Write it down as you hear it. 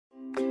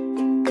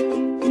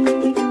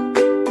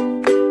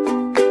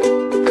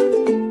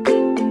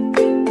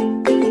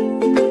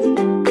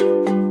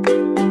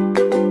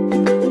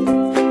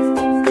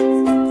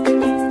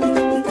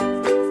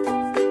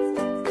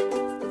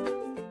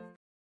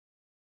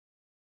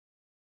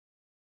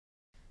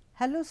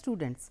Hello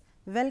students,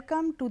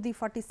 welcome to the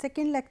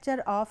 42nd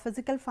lecture of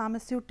Physical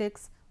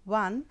Pharmaceutics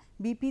 1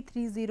 BP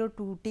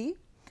 302T.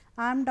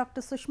 I am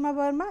Dr. Sushma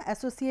Verma,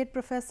 Associate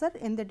Professor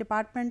in the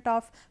Department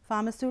of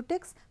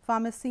Pharmaceutics,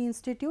 Pharmacy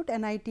Institute,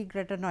 NIT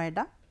Greater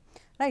Noida.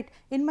 Right.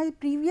 In my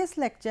previous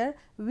lecture,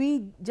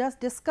 we just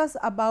discussed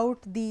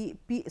about the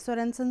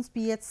Sorensen's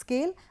pH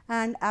scale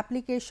and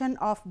application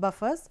of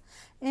buffers.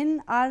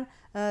 In our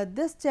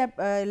this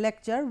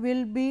lecture, we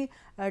will be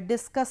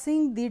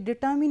discussing the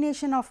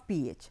determination of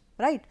pH.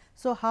 Right.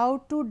 So,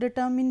 how to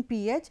determine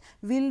pH?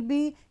 We will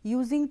be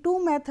using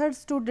two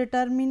methods to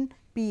determine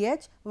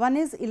pH. One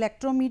is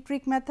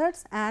electrometric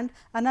methods and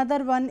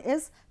another one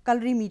is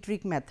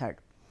colorimetric method.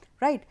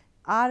 Right.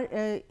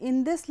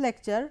 In this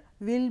lecture,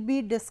 we will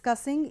be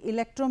discussing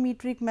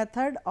electrometric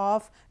method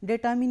of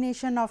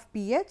determination of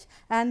pH,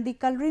 and the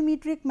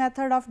colorimetric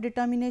method of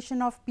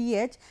determination of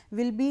pH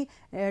will be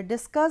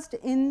discussed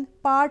in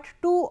part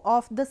 2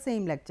 of the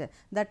same lecture.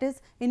 That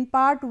is, in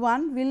part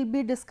 1 we will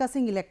be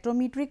discussing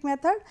electrometric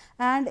method,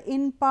 and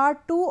in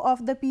part 2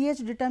 of the pH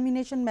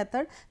determination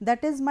method,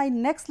 that is my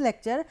next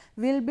lecture,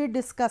 we will be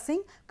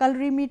discussing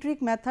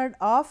colorimetric method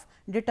of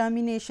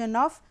determination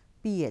of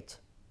pH.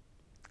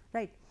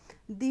 Right.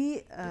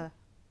 The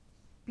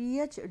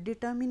pH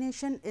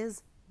determination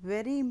is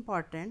very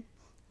important,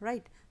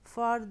 right,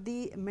 for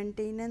the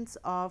maintenance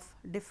of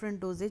different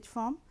dosage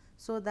form,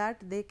 so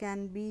that they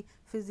can be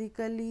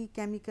physically,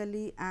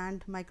 chemically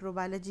and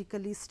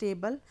microbiologically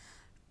stable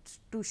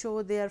to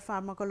show their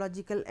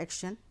pharmacological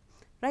action,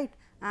 right.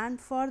 And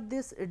for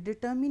this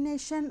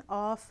determination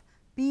of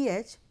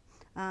pH,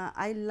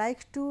 I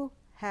like to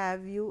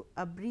have you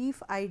a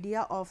brief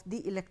idea of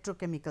the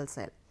electrochemical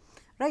cell,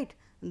 right,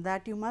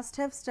 that you must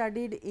have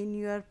studied in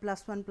your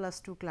 +1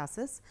 +2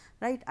 classes,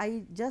 right.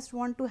 I just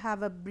want to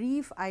have a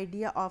brief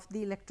idea of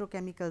the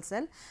electrochemical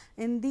cell.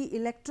 In the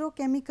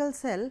electrochemical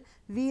cell,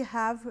 we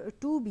have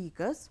two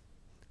beakers,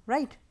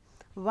 right.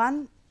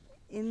 One,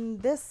 in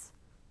this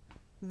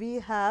we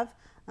have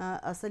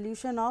a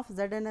solution of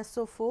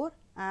ZnSO4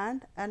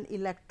 and an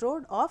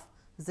electrode of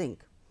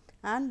zinc,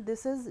 and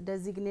this is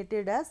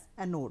designated as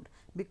anode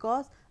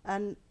because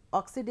an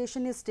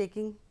oxidation is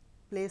taking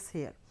place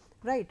here,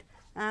 right.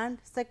 And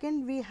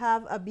second, we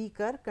have a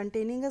beaker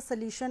containing a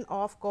solution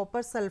of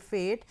copper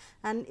sulphate,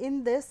 and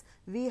in this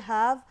we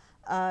have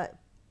a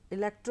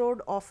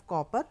electrode of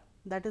copper,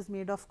 that is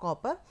made of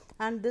copper,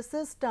 and this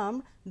is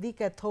termed the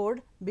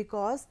cathode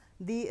because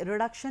the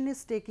reduction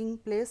is taking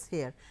place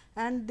here,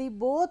 and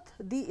both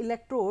the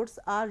electrodes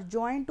are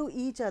joined to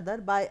each other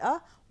by a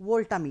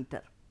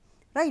voltmeter,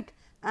 right.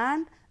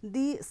 And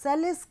the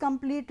cell is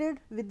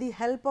completed with the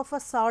help of a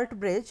salt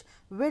bridge,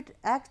 which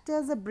acts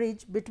as a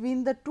bridge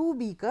between the two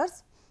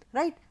beakers,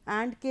 right,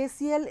 and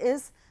KCl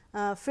is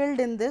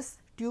filled in this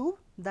tube,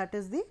 that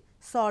is the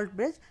salt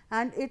bridge,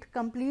 and it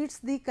completes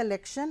the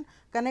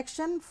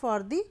connection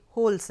for the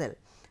whole cell,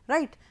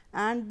 right.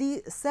 And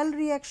the cell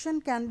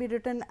reaction can be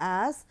written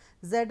as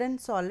Zn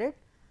solid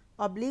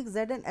oblique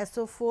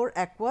ZnSO4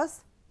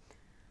 aqueous,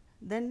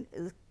 then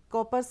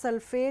copper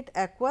sulphate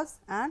aqueous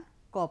and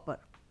copper,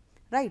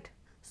 right.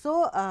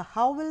 So,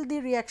 how will the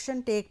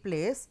reaction take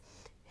place?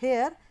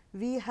 Here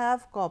we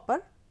have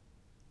copper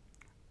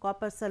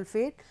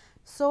sulphate,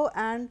 so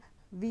and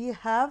we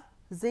have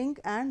zinc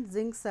and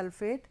zinc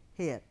sulphate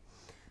here.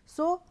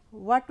 So,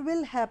 what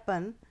will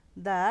happen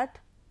that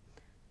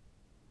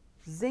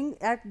zinc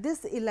at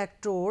this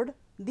electrode,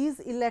 these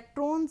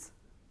electrons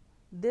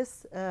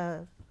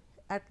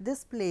at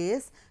this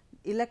place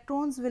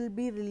electrons will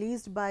be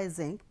released by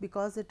zinc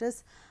because it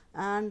is,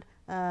 and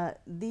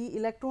the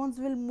electrons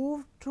will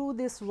move through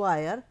this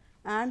wire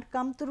and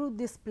come through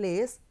this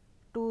place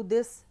to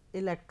this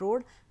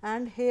electrode,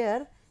 and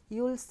here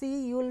you will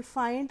see, you will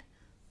find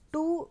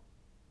 2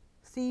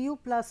 Cu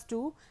plus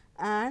 2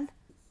 and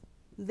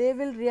they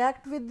will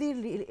react with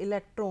the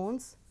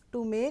electrons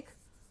to make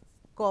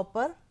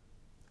copper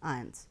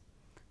ions,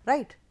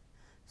 right.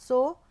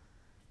 So,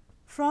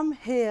 from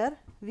here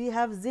we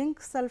have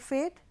zinc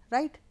sulphate,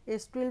 right,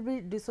 it will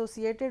be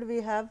dissociated,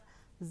 we have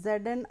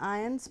Zn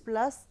ions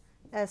plus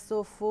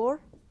SO4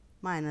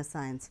 minus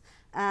ions,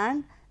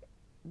 and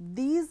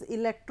these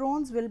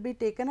electrons will be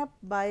taken up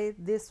by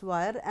this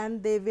wire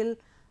and they will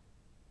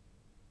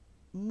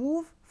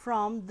move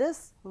from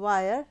this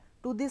wire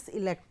to this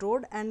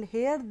electrode, and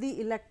here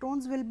the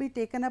electrons will be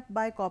taken up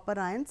by copper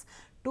ions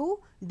to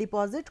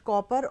deposit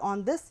copper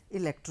on this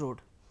electrode,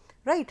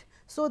 right.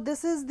 So,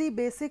 this is the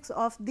basics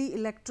of the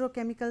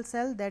electrochemical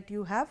cell that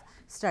you have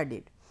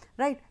studied,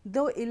 right.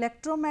 Though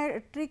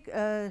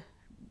electrometric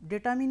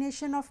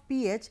determination of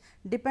pH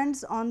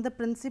depends on the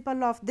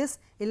principle of this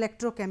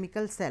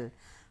electrochemical cell,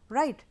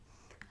 right.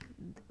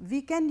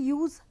 We can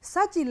use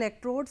such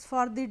electrodes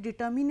for the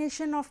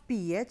determination of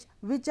pH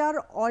which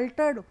are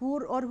altered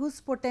or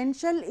whose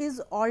potential is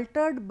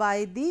altered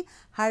by the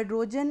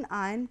hydrogen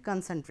ion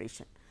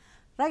concentration,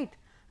 right.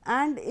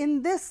 And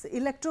in this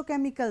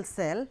electrochemical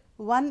cell,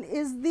 one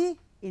is the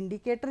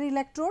indicator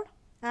electrode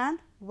and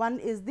one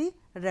is the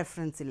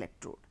reference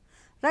electrode,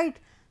 right.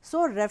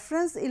 So,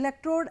 reference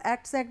electrode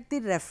acts at the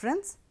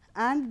reference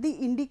and the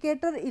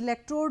indicator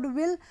electrode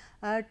will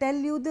tell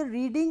you the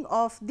reading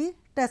of the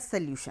test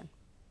solution.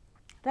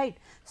 Right.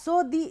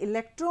 So, the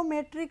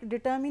electrometric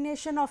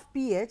determination of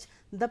pH,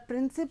 the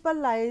principle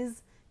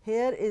lies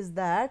here is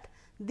that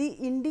the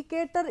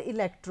indicator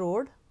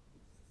electrode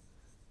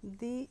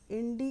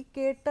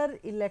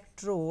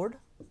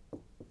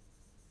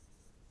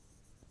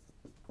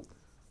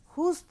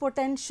whose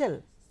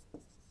potential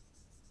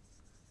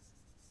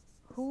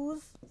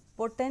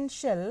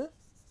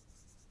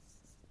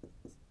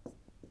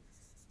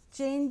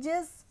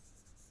changes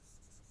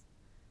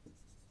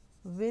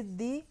with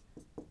the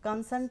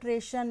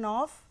concentration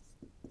of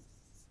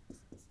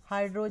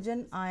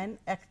hydrogen ion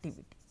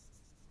activity.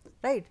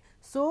 Right.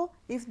 So,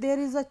 if there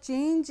is a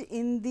change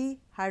in the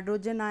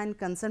hydrogen ion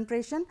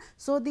concentration,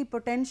 so the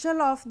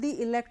potential of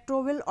the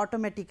electrode will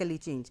automatically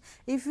change.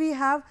 If we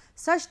have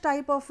such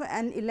type of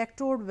an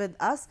electrode with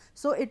us,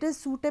 so it is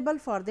suitable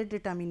for the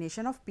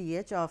determination of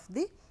pH of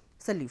the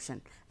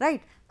solution,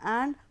 right.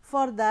 And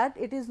for that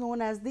it is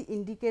known as the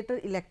indicator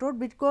electrode,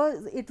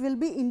 because it will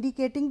be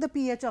indicating the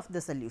pH of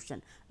the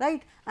solution,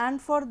 right.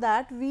 And for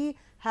that we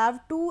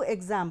have two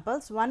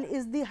examples, one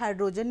is the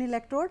hydrogen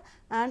electrode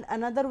and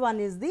another one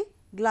is the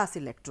glass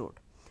electrode,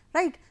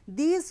 right.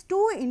 These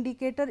two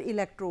indicator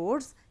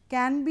electrodes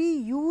can be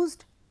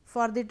used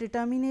for the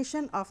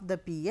determination of the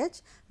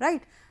pH,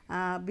 right,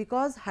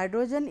 because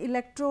hydrogen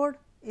electrode,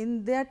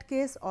 in that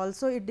case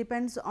also it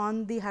depends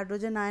on the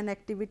hydrogen ion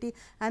activity,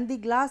 and the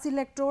glass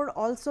electrode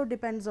also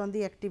depends on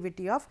the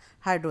activity of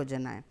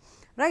hydrogen ion,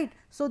 right.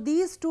 So,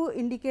 these two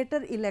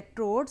indicator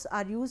electrodes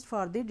are used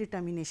for the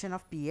determination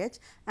of pH,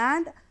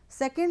 and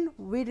second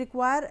we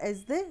require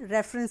is the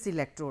reference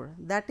electrode,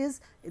 that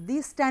is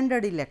the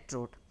standard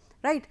electrode,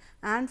 right.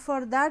 And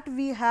for that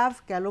we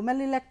have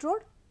calomel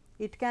electrode,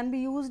 it can be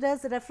used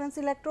as reference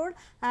electrode,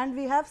 and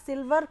we have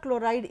silver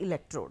chloride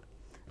electrode,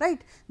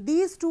 right.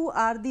 These two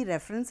are the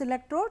reference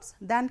electrodes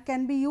that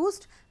can be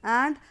used,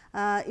 and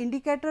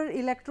indicator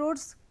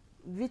electrodes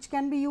which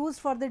can be used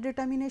for the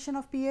determination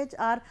of pH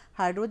are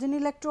hydrogen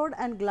electrode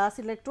and glass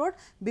electrode,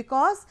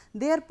 because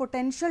their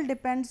potential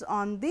depends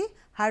on the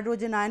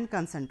hydrogen ion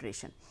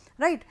concentration,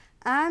 right.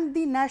 And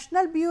the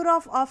National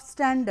Bureau of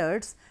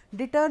Standards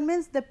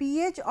determines the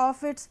pH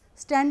of its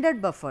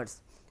standard buffers,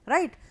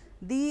 right.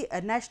 The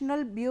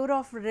National Bureau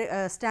of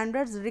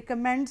Standards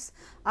recommends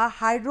a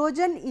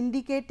hydrogen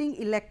indicating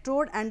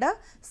electrode and a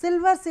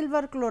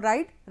silver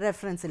chloride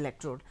reference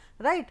electrode,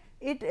 right.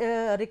 It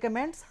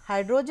recommends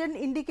hydrogen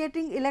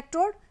indicating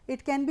electrode,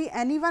 it can be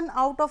any one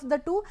out of the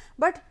two,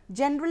 but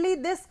generally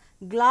this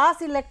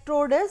glass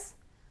electrode is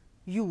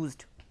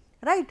used,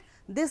 right.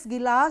 This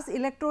glass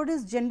electrode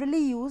is generally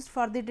used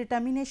for the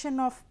determination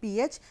of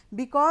pH,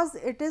 because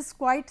it is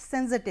quite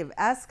sensitive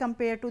as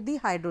compared to the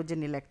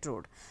hydrogen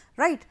electrode,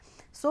 right.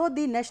 So,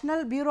 the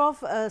National Bureau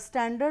of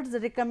Standards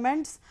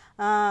recommends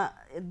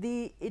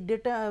the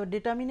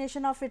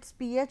determination of its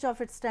pH of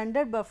its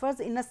standard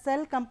buffers in a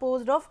cell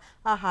composed of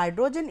a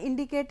hydrogen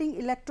indicating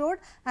electrode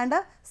and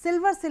a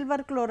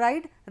silver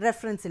chloride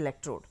reference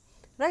electrode,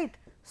 right.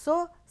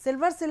 So,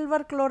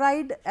 silver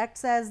chloride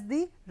acts as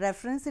the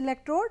reference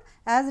electrode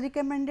as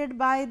recommended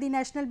by the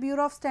National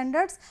Bureau of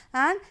Standards,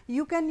 and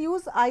you can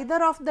use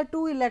either of the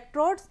two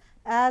electrodes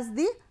as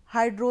the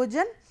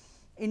hydrogen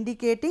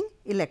indicating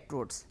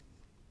electrodes,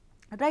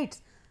 right.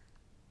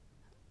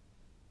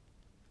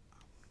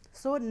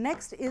 So,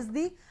 next is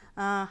the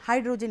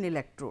hydrogen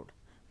electrode,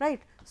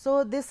 right.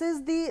 So, this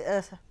is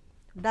the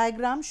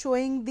diagram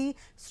showing the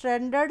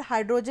standard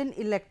hydrogen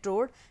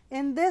electrode.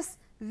 In this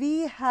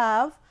we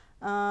have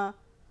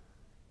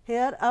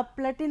here a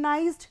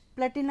platinized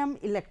platinum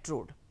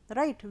electrode,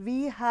 right.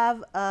 We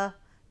have a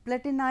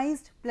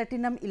platinized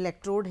platinum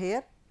electrode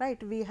here,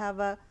 right. We have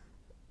a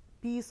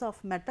piece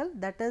of metal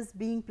that is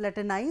being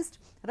platinized,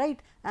 right,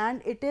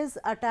 and it is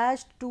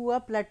attached to a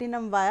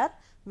platinum wire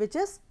which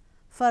is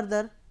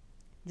further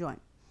joined,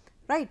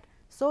 right.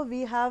 So,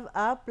 we have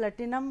a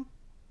platinized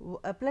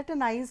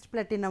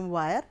platinum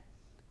wire,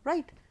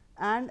 right,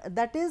 and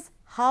that is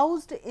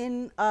housed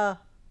in a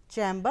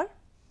chamber,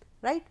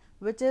 right,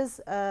 which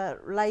is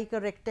like a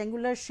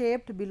rectangular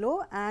shaped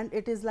below, and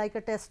it is like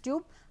a test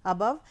tube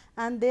above,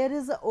 and there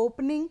is a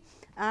opening,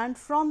 and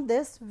from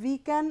this we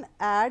can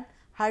add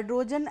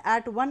hydrogen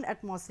at 1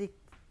 atmospheric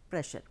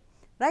pressure,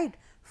 right.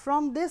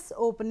 From this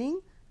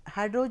opening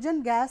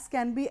hydrogen gas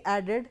can be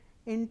added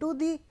into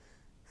the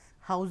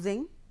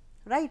housing,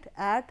 right,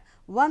 at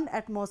 1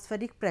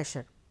 atmospheric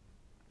pressure,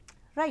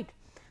 right.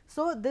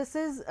 So, this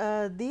is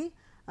the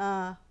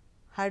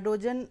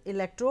hydrogen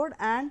electrode,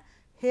 and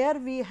here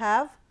we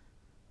have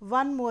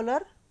 1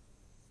 molar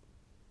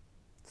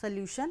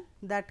solution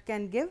that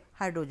can give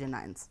hydrogen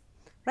ions,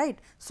 right.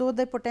 So,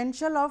 the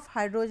potential of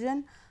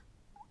hydrogen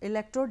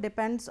electrode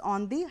depends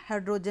on the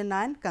hydrogen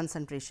ion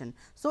concentration.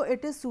 So,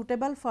 it is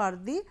suitable for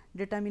the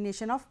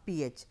determination of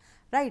pH,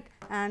 right.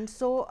 And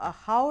so,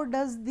 how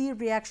does the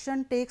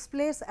reaction takes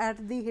place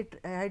at the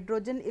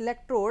hydrogen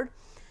electrode?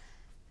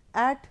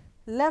 At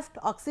left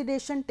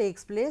oxidation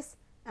takes place,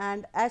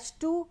 and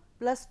H2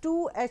 plus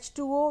 2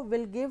 H2O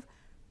will give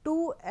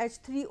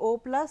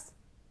 2H3O plus,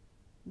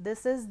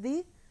 this is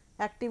the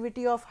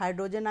activity of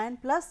hydrogen ion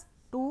plus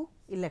 2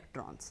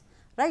 electrons,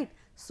 right.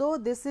 So,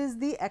 this is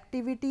the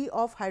activity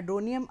of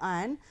hydronium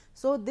ion.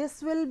 So,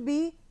 this will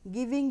be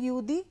giving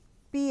you the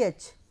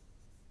pH,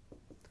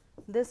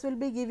 this will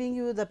be giving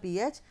you the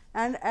pH,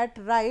 and at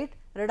right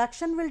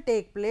reduction will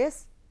take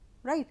place,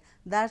 right,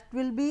 that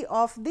will be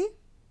of the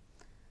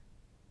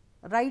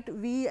right,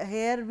 we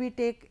here we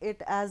take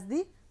it as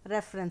the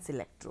reference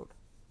electrode.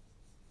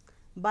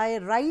 By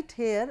right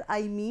here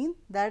I mean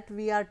that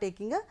we are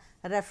taking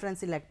a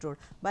reference electrode,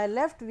 by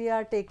left we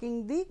are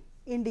taking the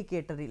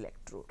indicator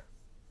electrode,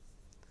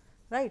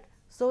 right.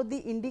 So, the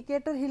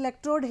indicator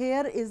electrode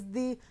here is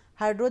the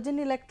hydrogen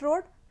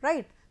electrode,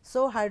 right.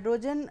 So,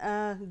 hydrogen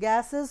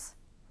gas is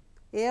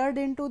aired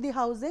into the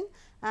housing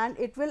and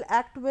it will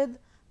act with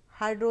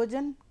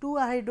hydrogen,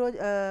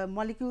 2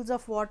 molecules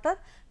of water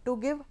to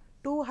give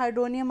 2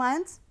 hydronium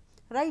ions,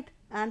 right,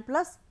 and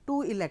plus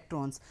 2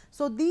 electrons.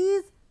 So,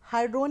 these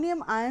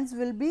hydronium ions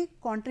will be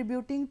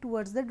contributing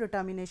towards the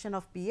determination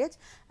of pH,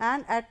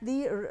 and at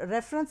the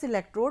reference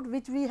electrode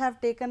which we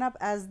have taken up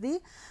as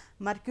the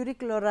mercury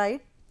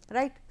chloride,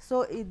 right.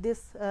 So,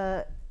 this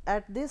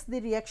at this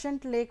the reaction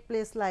take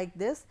place like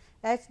this,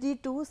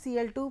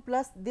 Hg2Cl2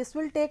 plus, this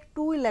will take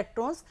 2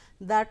 electrons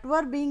that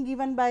were being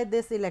given by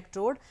this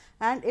electrode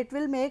and it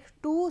will make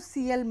 2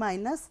 Cl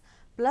minus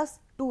plus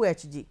 2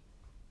 Hg,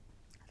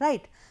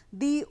 right.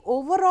 The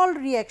overall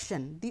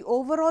reaction, the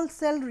overall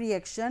cell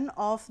reaction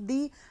of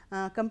the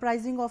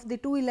comprising of the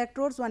 2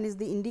 electrodes, one is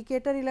the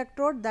indicator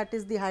electrode, that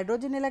is the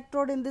hydrogen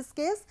electrode in this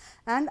case,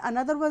 and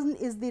another one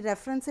is the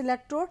reference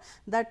electrode,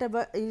 that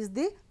is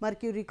the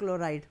mercury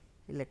chloride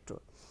electrode,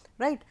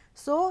 right.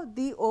 So,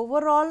 the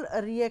overall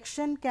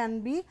reaction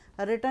can be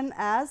written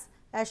as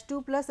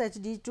H2 plus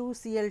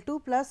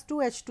Hg2Cl2 plus 2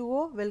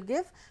 H2O will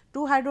give 2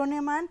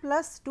 hydronium ion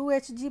plus 2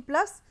 Hg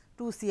plus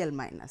 2 Cl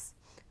minus,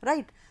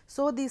 right.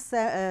 So, this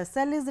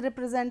cell is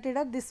represented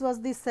as, this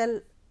was the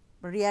cell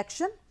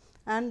reaction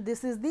and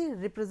this is the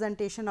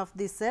representation of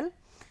the cell,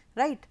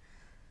 right.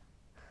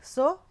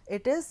 So,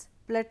 it is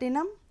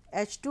platinum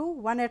H2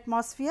 1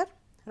 atmosphere,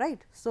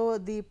 right. So,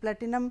 the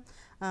platinum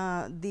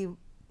the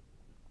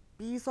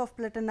piece of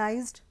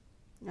platinized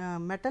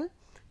metal,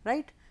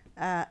 right.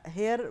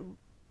 Here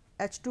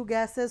H2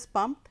 gas is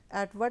pumped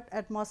at what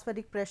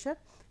atmospheric pressure,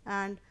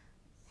 and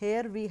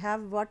here we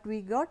have what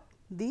we got,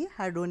 the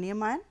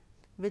hydronium ion,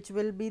 which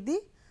will be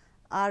the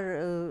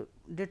our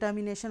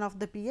determination of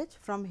the pH.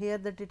 From here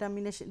the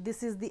determination,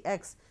 this is the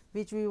x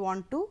which we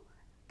want to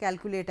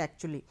calculate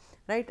actually,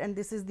 right, and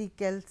this is the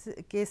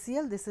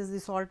KCl, this is the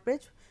salt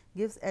bridge,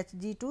 gives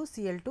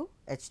Hg2Cl2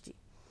 Hg,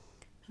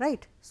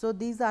 right. So,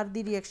 these are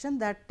the reaction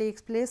that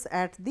takes place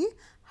at the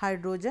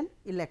hydrogen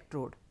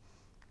electrode,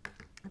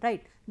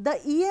 right. The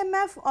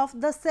EMF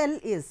of the cell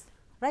is,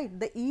 right,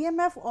 the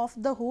EMF of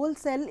the whole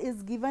cell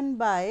is given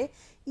by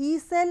E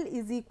cell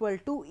is equal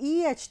to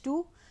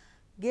EH2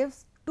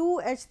 gives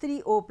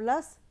 2H3O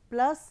plus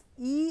plus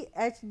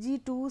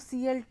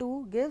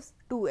EHG2Cl2 gives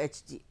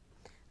 2Hg,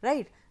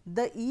 right.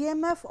 The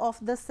EMF of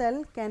the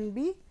cell can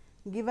be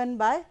given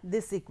by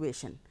this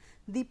equation.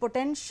 The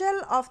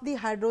potential of the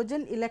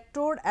hydrogen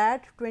electrode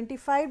at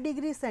 25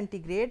 degree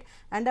centigrade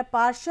and a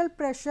partial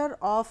pressure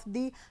of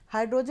the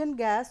hydrogen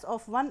gas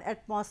of 1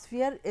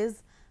 atmosphere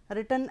is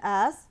written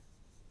as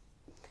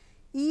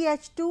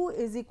EH2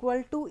 is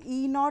equal to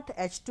E naught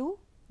H2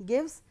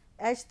 gives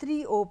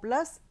H3O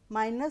plus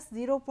minus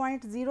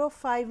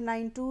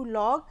 0.0592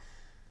 log,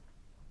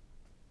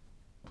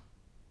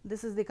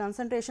 this is the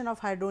concentration of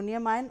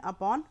hydronium ion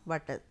upon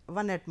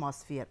 1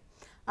 atmosphere.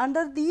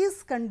 Under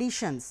these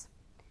conditions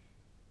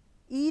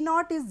E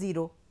naught is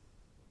 0,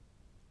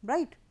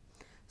 right.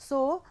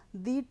 So,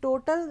 the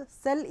total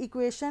cell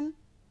equation,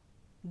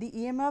 the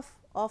EMF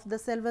of the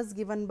cell was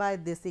given by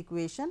this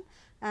equation,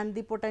 and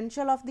the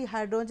potential of the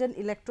hydrogen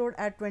electrode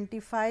at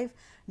 25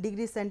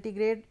 degree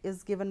centigrade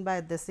is given by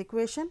this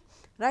equation,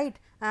 right.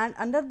 And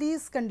under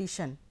these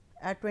condition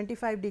at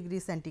 25 degree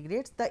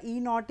centigrade, the E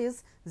naught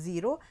is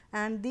 0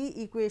 and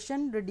the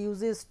equation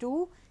reduces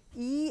to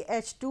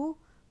EH2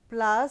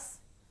 plus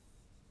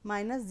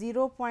minus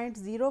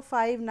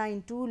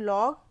 0.0592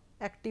 log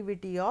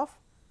activity of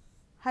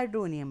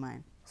hydronium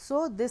ion.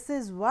 So, this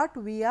is what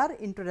we are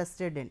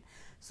interested in.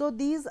 So,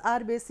 these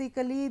are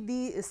basically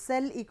the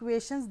cell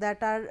equations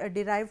that are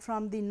derived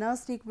from the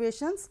Nernst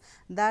equations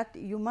that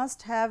you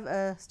must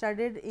have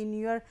studied in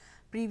your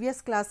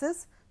previous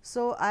classes.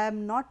 So, I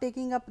am not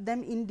taking up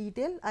them in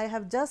detail, I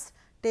have just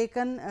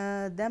taken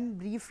them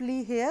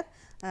briefly here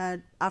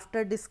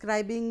after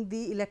describing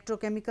the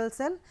electrochemical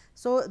cell.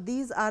 So,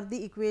 these are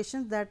the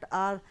equations that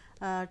are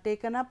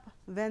taken up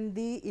when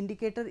the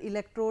indicator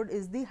electrode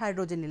is the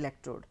hydrogen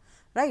electrode,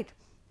 right.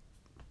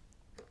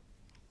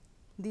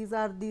 These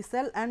are the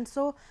cell, and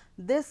so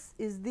this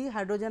is the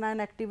hydrogen ion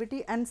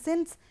activity, and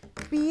since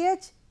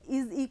pH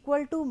is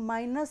equal to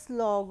minus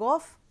log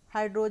of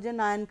hydrogen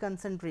ion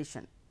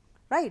concentration,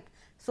 right.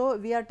 So,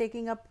 we are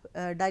taking up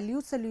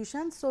dilute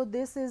solution. So,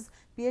 this is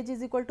pH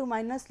is equal to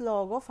minus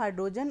log of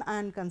hydrogen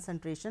ion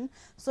concentration.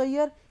 So,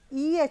 here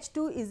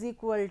EH2 is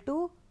equal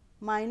to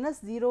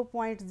minus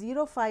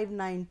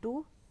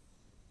 0.0592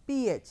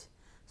 pH.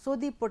 So,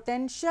 the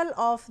potential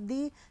of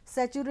the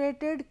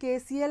saturated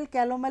KCl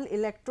calomel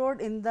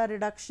electrode in the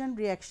reduction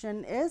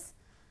reaction is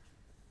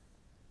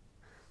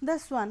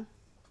this one,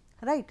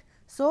 right.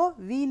 So,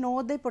 we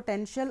know the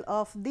potential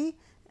of the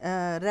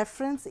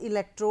reference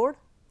electrode,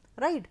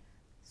 right.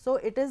 So,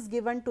 it is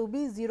given to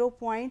be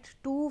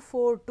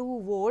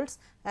 0.242 volts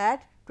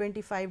at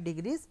 25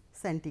 degrees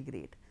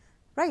centigrade,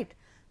 right.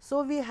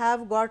 So, we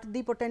have got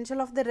the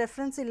potential of the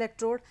reference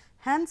electrode,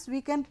 hence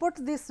we can put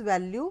this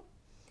value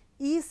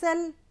E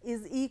cell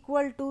is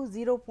equal to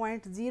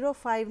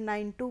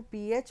 0.0592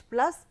 pH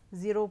plus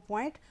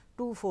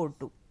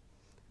 0.242,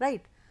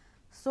 right.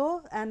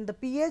 So, and the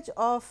pH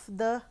of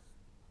the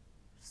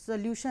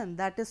solution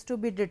that is to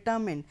be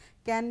determined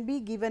can be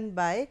given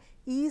by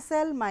E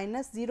cell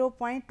minus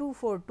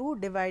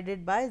 0.242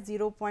 divided by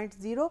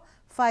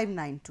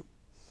 0.0592,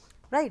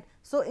 right.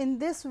 So, in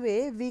this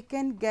way we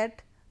can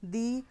get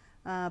the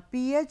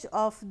pH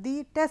of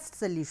the test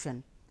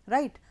solution,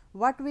 right.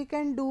 What we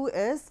can do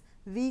is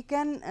we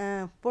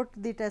can put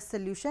the test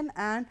solution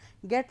and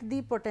get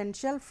the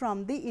potential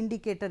from the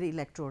indicator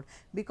electrode,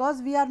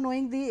 because we are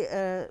knowing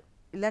the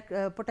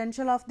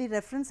potential of the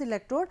reference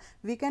electrode,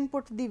 we can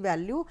put the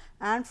value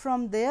and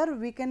from there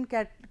we can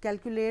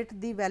calculate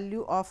the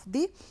value of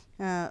the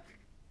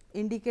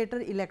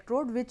indicator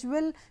electrode, which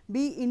will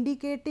be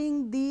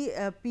indicating the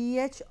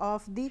pH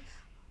of the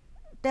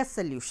test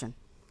solution,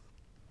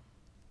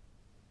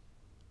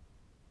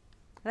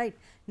 right.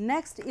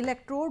 Next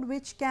electrode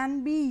which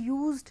can be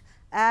used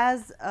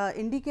as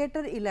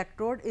indicator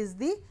electrode is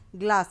the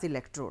glass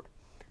electrode,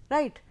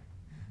 right.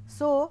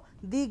 So,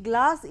 the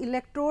glass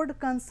electrode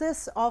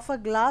consists of a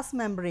glass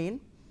membrane,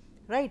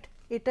 right.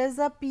 It is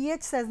a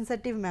pH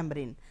sensitive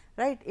membrane,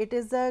 right. It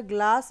is a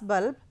glass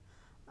bulb,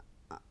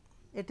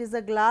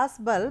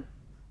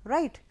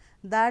 right,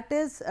 that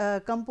is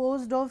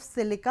composed of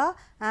silica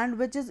and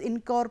which is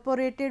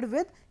incorporated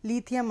with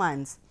lithium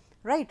ions,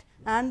 right.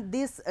 And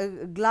this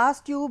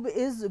glass tube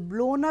is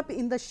blown up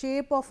in the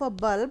shape of a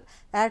bulb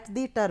at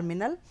the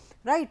terminal,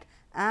 right.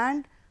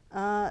 And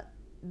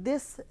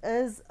this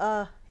is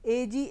a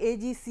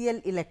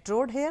AgCl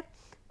electrode here,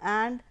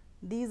 and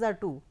these are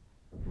two,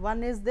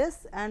 one is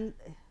this and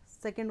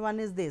second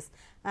one is this,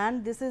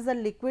 and this is a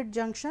liquid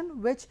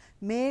junction which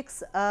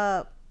makes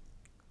a,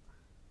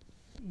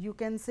 you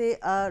can say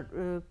a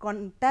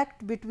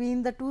contact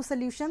between the two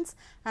solutions,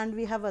 and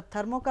we have a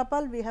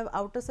thermocouple, we have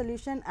outer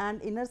solution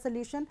and inner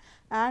solution,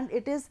 and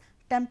it is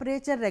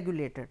temperature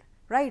regulated,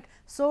 right.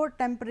 So,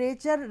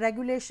 temperature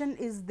regulation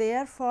is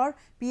there for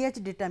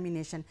pH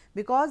determination,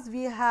 because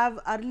we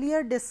have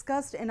earlier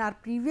discussed in our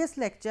previous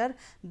lecture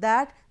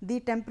that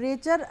the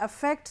temperature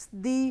affects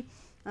the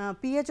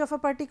pH of a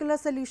particular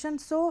solution.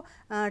 So,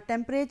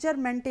 temperature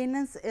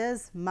maintenance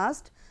is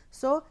must.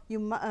 So,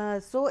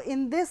 so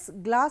in this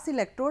glass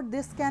electrode,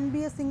 this can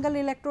be a single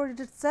electrode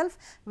itself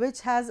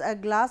which has a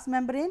glass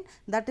membrane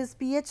that is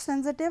pH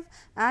sensitive,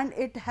 and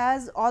it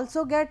has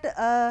also get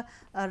a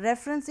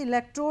reference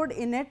electrode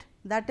in it,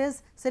 that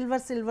is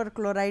silver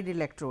chloride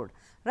electrode,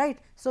 right.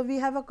 So, we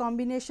have a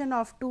combination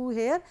of two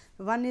here,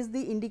 one is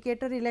the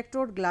indicator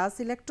electrode glass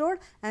electrode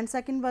and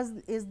second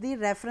is the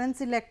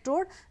reference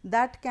electrode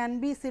that can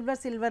be silver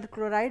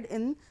chloride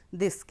in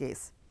this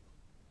case,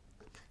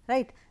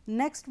 right.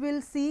 Next we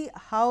will see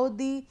how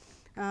the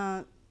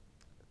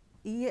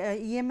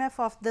EMF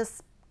of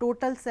this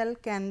total cell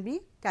can be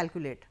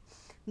calculated.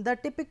 The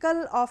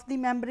typical of the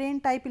membrane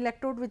type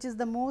electrode, which is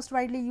the most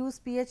widely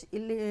used pH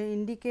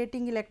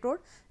indicating electrode,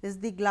 is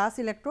the glass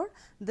electrode.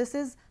 This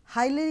is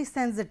highly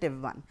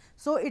sensitive one.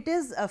 So, it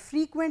is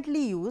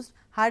frequently used.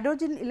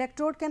 Hydrogen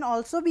electrode can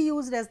also be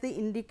used as the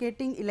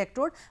indicating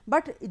electrode,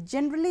 but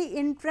generally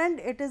in trend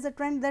it is a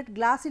trend that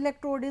glass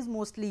electrode is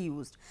mostly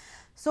used.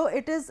 So,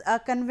 it is a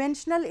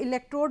conventional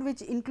electrode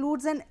which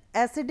includes an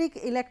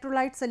acidic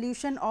electrolyte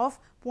solution of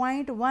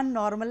 0.1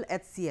 normal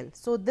HCl.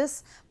 So,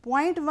 this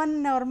 0.1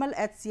 normal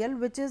HCl,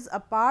 which is a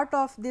part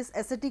of this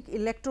acidic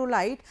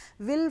electrolyte,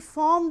 will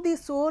form the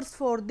source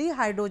for the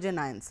hydrogen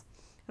ions,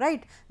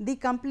 right. The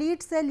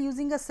complete cell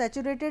using a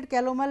saturated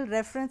calomel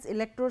reference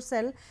electrode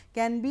cell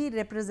can be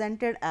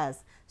represented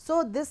as.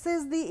 So, this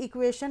is the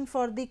equation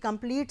for the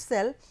complete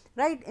cell,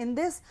 right. In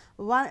this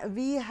one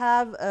we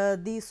have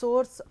the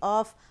source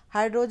of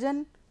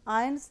hydrogen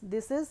ions,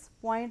 this is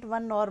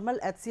 0.1 normal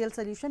HCl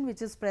solution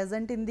which is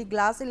present in the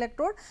glass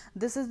electrode,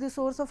 this is the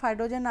source of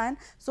hydrogen ion.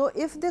 So,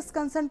 if this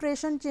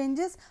concentration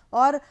changes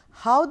or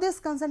how this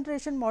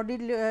concentration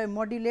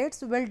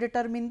modulates will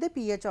determine the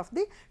pH of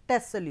the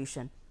test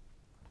solution,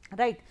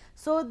 right.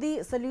 So,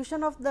 the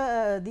solution of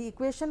the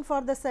equation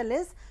for the cell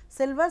is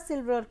silver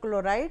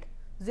chloride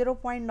 0.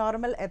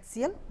 normal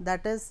HCl,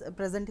 that is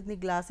present in the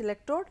glass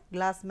electrode,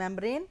 glass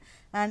membrane,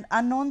 and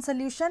unknown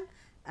solution,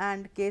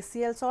 and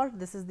KCl salt,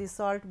 this is the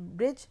salt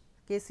bridge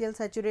KCl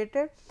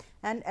saturated,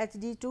 and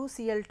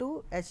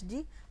Hg2Cl2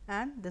 Hg,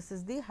 and this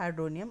is the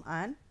hydronium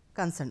ion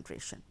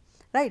concentration,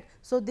 right.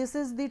 So, this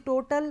is the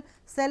total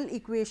cell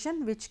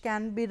equation which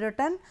can be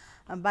written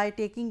by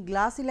taking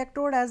glass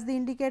electrode as the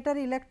indicator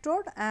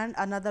electrode and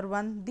another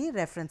one the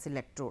reference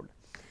electrode,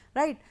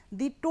 right.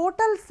 The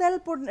total cell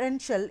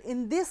potential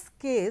in this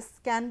case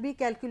can be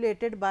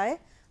calculated by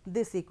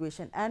this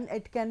equation, and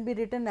it can be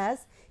written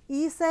as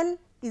E cell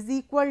is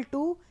equal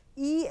to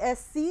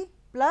ESC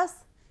plus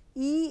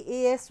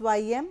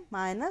EASYM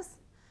minus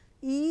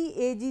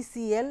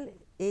EAGCl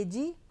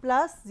Ag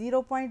plus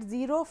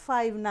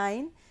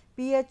 0.059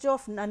 pH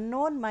of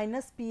unknown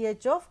minus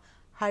pH of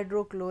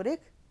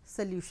hydrochloric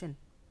solution,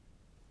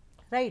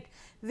 right,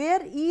 where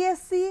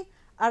ESC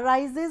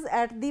arises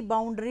at the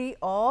boundary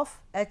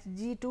of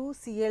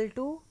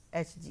Hg2Cl2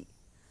 Hg,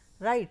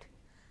 right.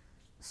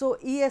 So,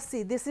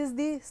 ESC, this is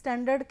the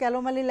standard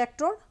calomel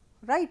electrode,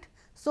 right.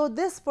 So,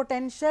 this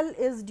potential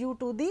is due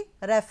to the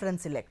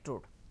reference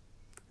electrode,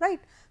 right.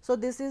 So,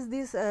 this is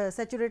the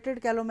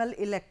saturated calomel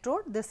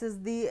electrode, this is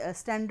the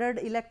standard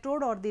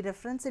electrode or the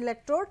reference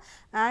electrode,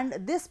 and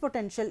this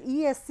potential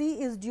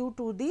ESC is due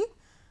to the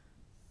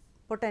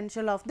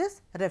potential of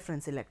this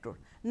reference electrode.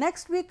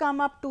 Next we come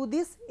up to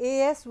this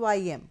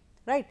ASYM,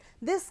 right.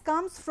 This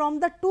comes from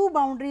the two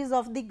boundaries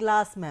of the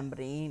glass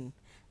membrane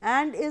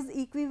and is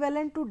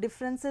equivalent to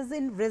differences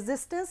in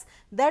resistance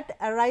that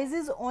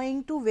arises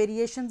owing to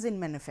variations in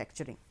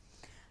manufacturing,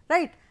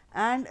 right.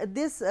 And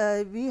this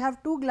we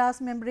have two glass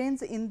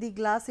membranes in the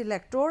glass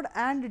electrode,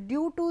 and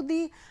due to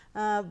the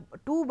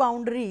two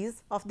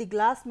boundaries of the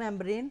glass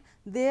membrane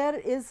there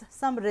is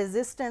some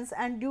resistance,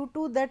 and due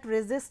to that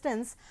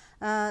resistance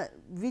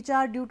which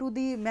are due to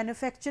the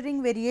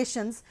manufacturing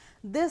variations,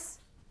 this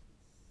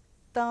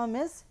term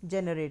is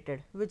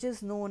generated which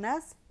is known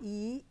as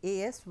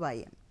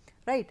EASYM,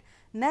 right.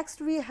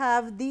 Next we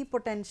have the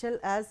potential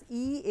as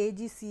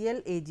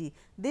EAGCl Ag,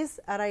 this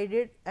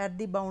arrived at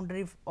the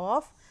boundary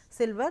of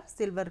silver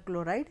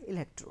chloride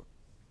electrode,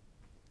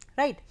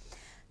 right.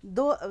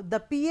 Though the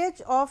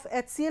pH of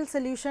HCl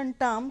solution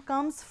term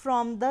comes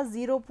from the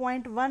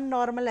 0.1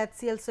 normal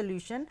HCl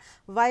solution,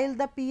 while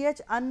the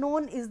pH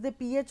unknown is the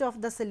pH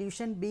of the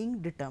solution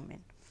being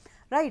determined,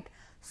 right.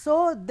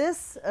 So,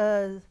 this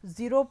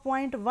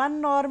 0.1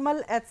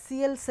 normal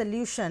HCl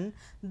solution,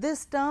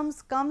 this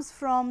terms comes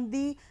from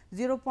the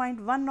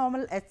 0.1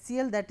 normal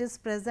HCl that is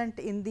present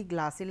in the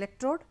glass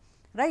electrode,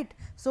 right.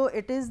 So,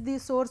 it is the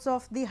source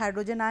of the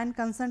hydrogen ion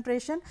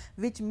concentration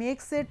which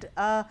makes it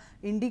a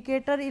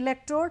indicator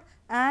electrode,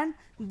 and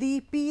the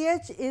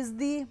pH is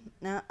the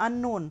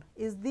unknown,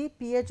 is the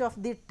pH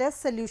of the test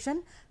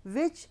solution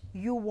which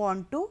you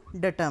want to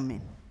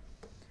determine,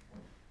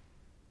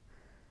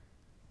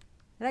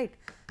 right.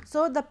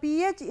 So, the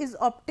pH is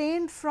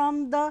obtained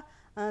from the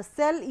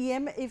cell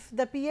EM if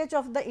the pH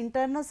of the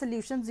internal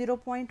solution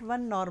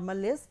 0.1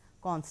 normal is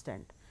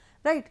constant,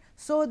 right.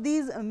 So,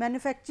 these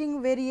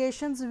manufacturing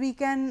variations we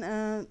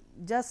can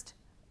just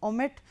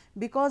omit,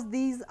 because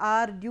these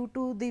are due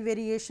to the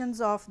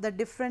variations of the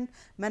different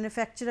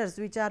manufacturers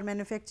which are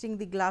manufacturing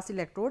the glass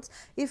electrodes.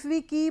 If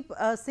we keep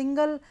a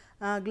single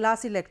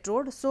glass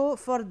electrode, so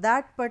for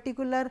that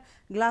particular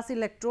glass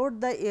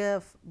electrode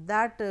the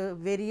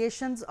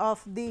variations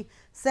of the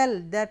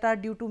cell that are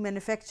due to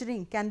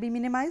manufacturing can be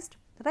minimized,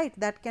 right,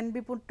 that can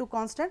be put to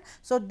constant.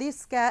 So,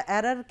 this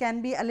error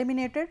can be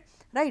eliminated,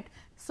 right.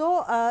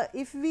 So,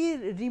 if we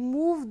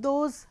remove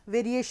those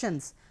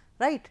variations,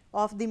 right,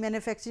 of the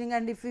manufacturing,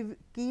 and if we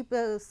keep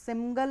a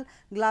single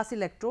glass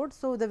electrode,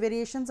 so the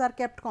variations are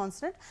kept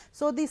constant.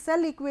 So, the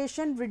cell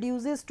equation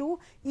reduces to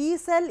E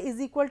cell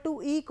is equal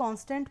to E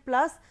constant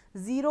plus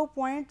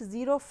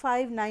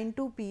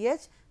 0.0592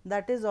 pH,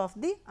 that is of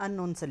the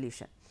unknown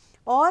solution,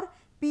 or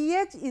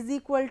pH is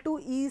equal to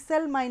E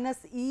cell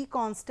minus E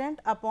constant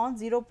upon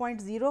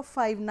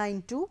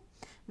 0.0592,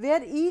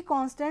 where E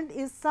constant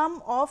is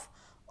sum of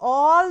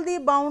all the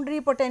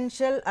boundary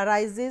potential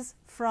arises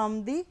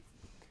from the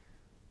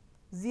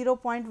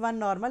 0.1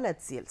 normal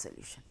HCl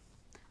solution,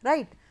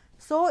 right.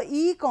 So,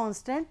 E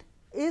constant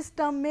इस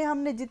term में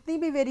हमने जितनी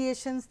भी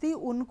variations थी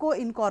उनको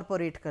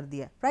incorporate कर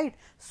दिया, right.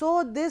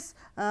 So this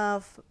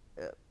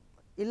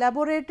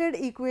elaborated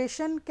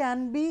equation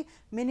can be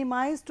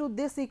minimized to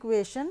this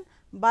equation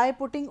by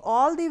putting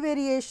all the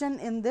variation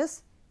in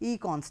this E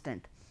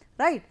constant,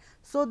 right.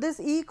 So, this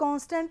E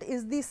constant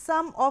is the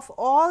sum of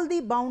all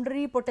the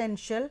boundary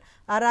potential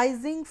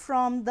arising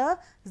from the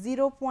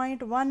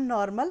 0.1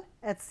 normal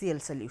HCl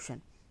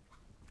solution,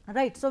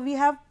 right. So, we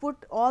have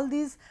put all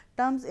these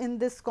terms in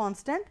this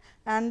constant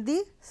and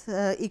the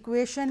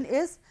equation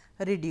is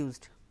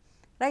reduced,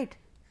 right.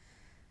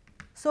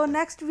 So,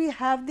 next we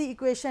have the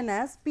equation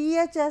as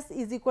PHS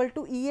is equal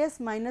to ES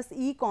minus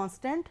E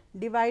constant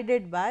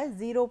divided by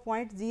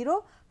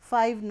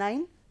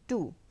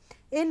 0.0592,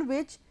 in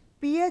which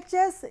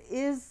PHS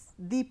is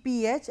the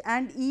pH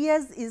and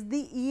ES is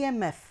the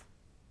EMF,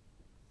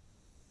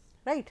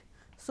 right.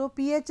 So,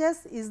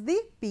 PHS is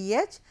the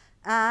pH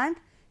and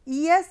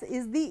ES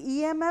is the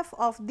EMF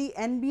of the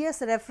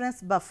NBS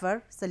reference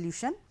buffer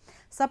solution.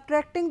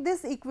 Subtracting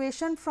this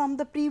equation from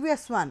the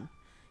previous one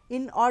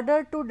in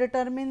order to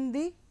determine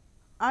the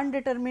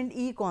undetermined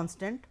E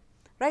constant,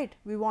 right.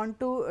 We want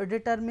to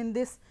determine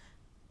this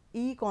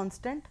E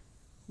constant,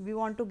 we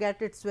want to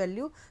get its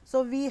value.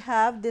 So, we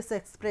have this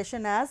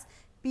expression as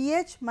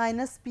pH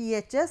minus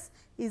pHs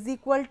is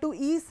equal to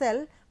E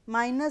cell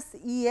minus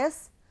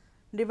ES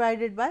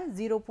divided by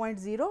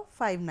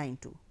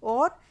 0.0592,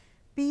 or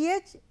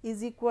pH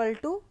is equal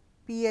to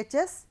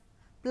pHs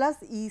plus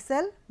E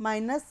cell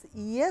minus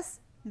ES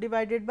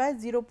divided by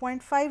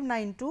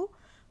 0.592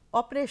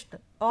 operational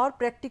or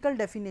practical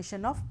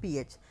definition of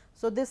pH.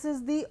 So, this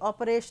is the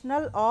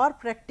operational or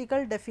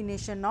practical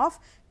definition of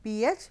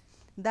pH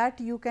that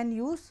you can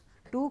use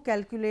to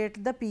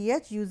calculate the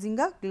pH using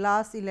a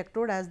glass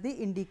electrode as the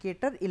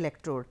indicator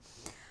electrode,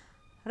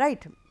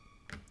 right.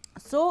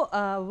 So,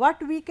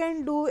 what we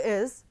can do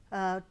is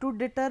to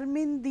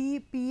determine the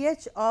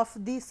pH of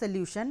the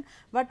solution,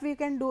 what we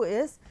can do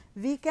is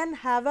we can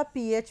have a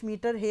pH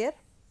meter here,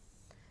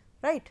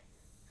 right.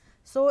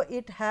 So,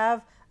 it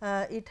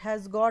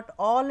has got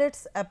all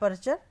its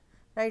aperture,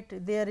 right.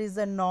 There is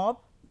a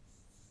knob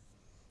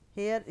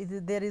here,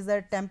 there is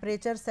a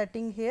temperature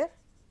setting here,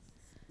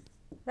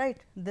 right.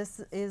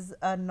 This is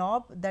a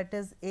knob, that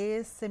is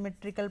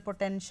asymmetrical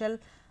potential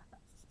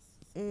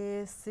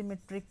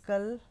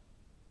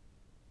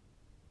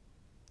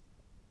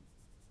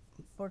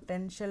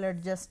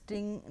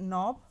adjusting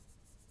knob.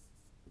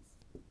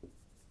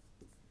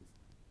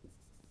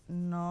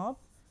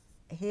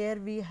 Here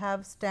we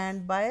have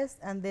stand bias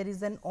and there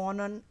is an on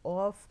and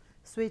off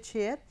switch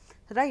here,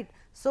 right.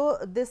 So,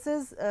 this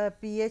is a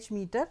pH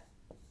meter,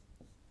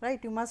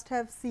 right. You must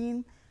have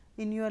seen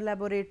in your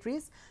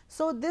laboratories.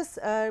 So, this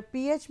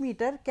pH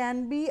meter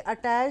can be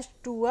attached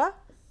to a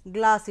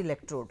glass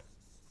electrode.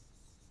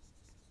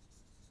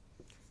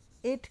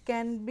 It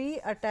can be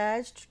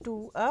attached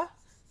to a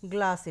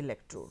glass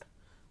electrode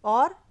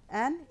or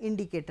an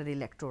indicator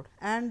electrode,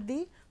 and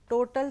the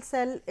total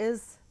cell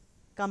is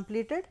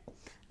completed,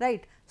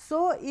 right.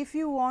 So, if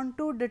you want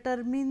to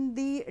determine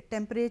the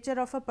temperature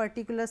of a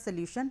particular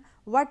solution,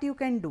 what you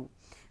can do,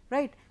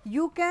 right.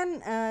 You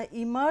can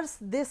immerse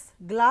this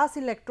glass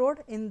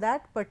electrode in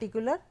that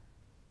particular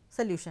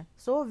solution.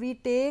 So, we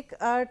take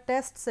a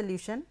test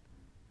solution,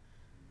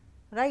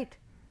 right.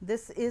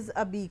 This is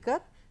a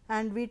beaker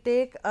and we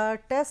take a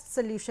test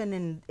solution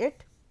in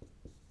it,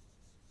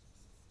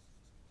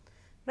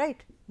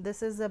 right.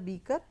 This is a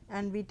beaker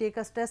and we take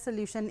a test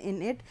solution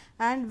in it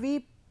and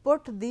we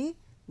put the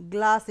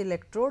glass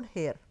electrode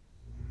here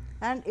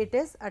and it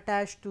is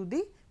attached to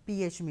the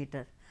pH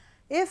meter.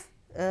 If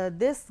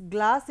this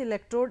glass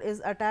electrode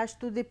is attached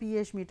to the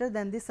pH meter,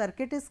 then the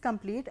circuit is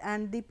complete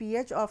and the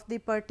pH of the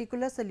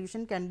particular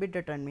solution can be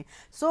determined.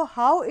 So,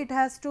 how it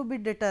has to be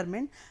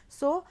determined?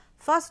 So,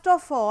 first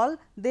of all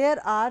there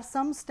are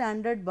some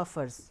standard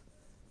buffers,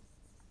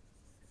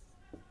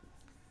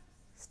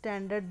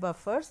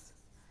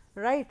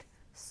 right.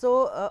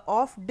 So,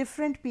 of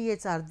different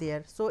pH are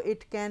there. So,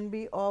 it can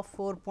be of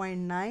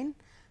 4.9,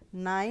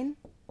 9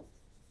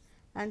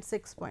 and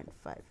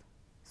 6.5.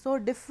 So,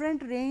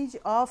 different range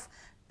of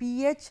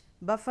pH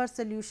buffer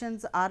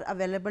solutions are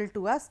available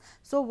to us.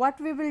 So,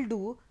 what we will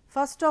do,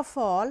 first of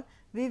all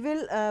we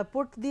will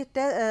put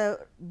the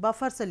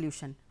buffer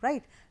solution,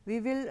 right. We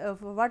will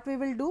what we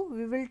will do,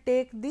 we will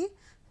take the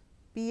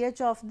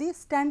pH of the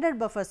standard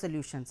buffer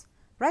solutions,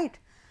 right.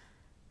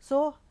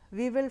 So,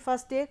 we will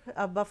first take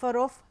a buffer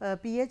of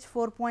pH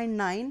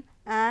 4.9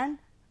 and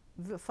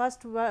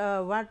first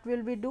what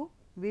will we do?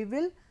 We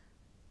will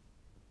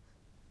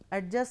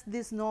adjust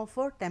this knob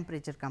for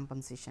temperature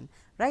compensation,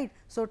 right.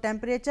 So,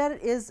 temperature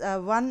is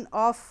one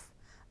of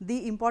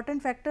the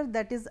important factor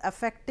that is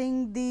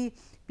affecting the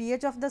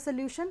pH of the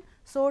solution.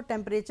 So,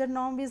 temperature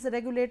knob is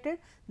regulated,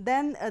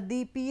 then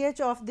the pH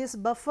of this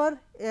buffer,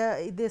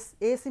 this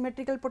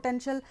asymmetrical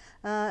potential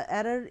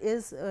error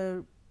is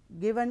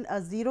given a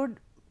 0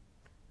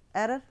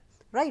 error,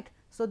 right.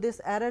 So,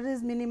 this error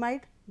is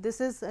minimized,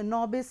 this is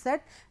knob is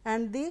set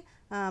and the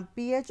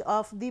pH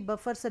of the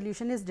buffer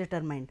solution is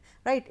determined,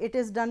 right. It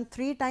is done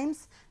 3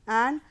 times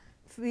and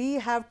we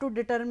have to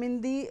determine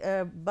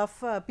the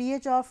buffer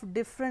pH of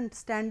different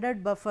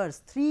standard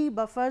buffers. 3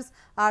 buffers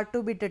are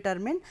to be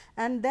determined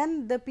and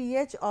then the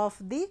pH of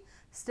the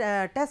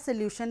test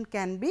solution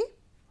can be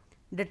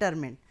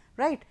determined,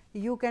 right.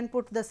 You can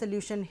put the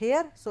solution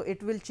here. So,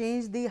 it will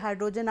change the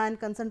hydrogen ion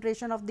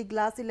concentration of the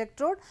glass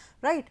electrode,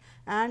 right,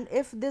 and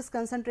if this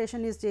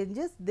concentration is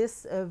changes,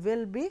 this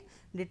will be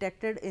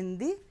detected in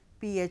the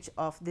pH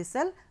of the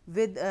cell.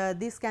 With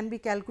this can be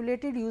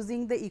calculated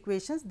using the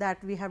equations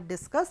that we have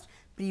discussed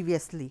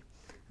previously,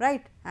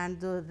 right, and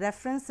the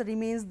reference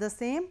remains the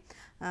same,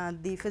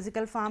 the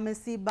Physical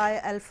Pharmacy by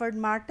Alfred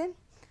Martin,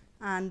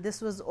 and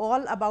this was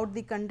all about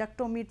the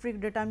conductometric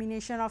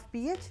determination of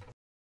pH.